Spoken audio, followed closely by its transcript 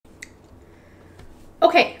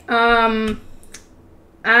Okay,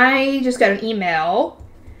 I just got an email,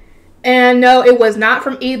 and no, it was not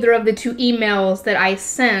from either of the 2 emails that I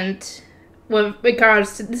sent with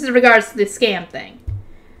regards to, this is regards to the scam thing.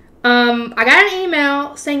 I got an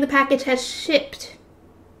email saying the package has shipped.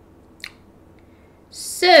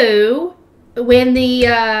 So, when the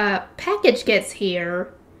package gets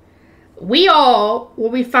here, we all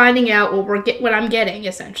will be finding out what I'm getting,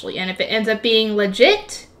 essentially. And if it ends up being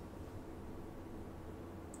legit,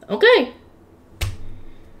 okay.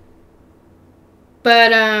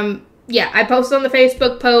 But, yeah, I posted on the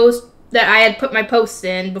Facebook post that I had put my posts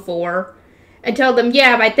in before and told them,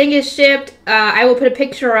 yeah, my thing is shipped. I will put a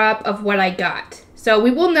picture up of what I got. So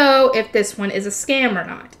we will know if this one is a scam or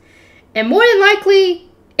not. And more than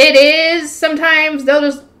likely, it is. Sometimes they'll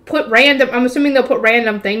just put random, I'm assuming they'll put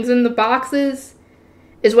random things in the boxes,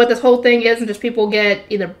 is what this whole thing is, and just people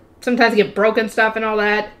get sometimes get broken stuff and all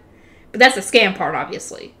that. But that's the scam part,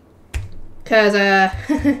 obviously. Because,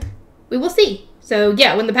 we will see. So,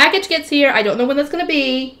 yeah, when the package gets here, I don't know when that's going to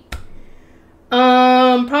be.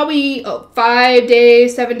 Probably 5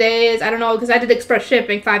 days, 7 days, I don't know, because I did express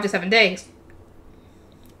shipping 5 to 7 days.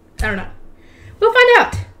 I don't know. We'll find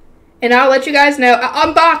out. And I'll let you guys know.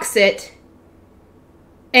 I'll unbox it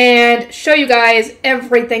and show you guys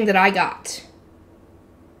everything that I got.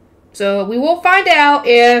 So we will find out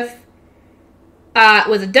if it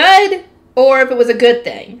was a dud or if it was a good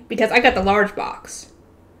thing, because I got the large box.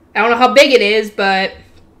 I don't know how big it is, but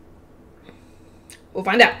we'll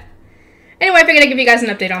find out. Anyway, I figured I'd give you guys an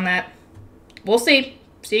update on that. We'll see.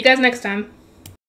 See you guys next time.